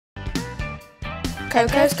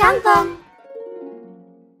Coco's Camper.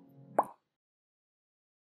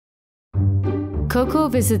 Coco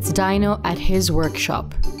visits Dino at his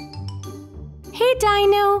workshop. Hey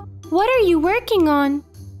Dino, what are you working on?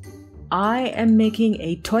 I am making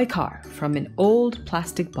a toy car from an old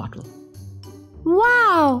plastic bottle.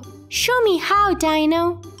 Wow! Show me how,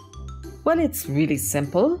 Dino. Well, it's really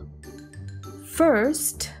simple.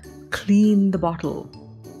 First, clean the bottle.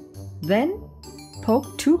 Then,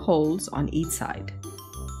 poke 2 holes on each side.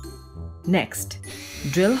 Next,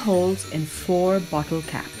 drill holes in 4 bottle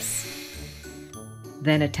caps.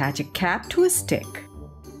 Then attach a cap to a stick.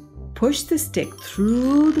 Push the stick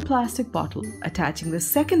through the plastic bottle, attaching the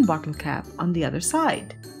second bottle cap on the other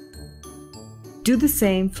side. Do the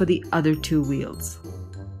same for the other 2 wheels.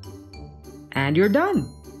 And you're done.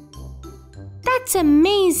 That's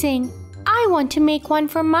amazing! I want to make one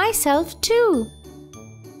for myself too.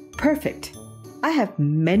 Perfect. I have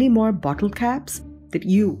many more bottle caps that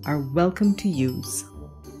you are welcome to use.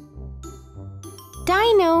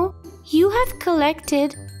 Dino, you have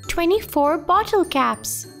collected 24 bottle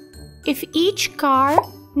caps. If each car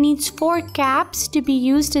needs 4 caps to be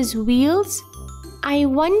used as wheels, I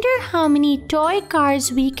wonder how many toy cars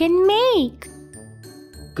we can make.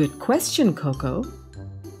 Good question, Coco.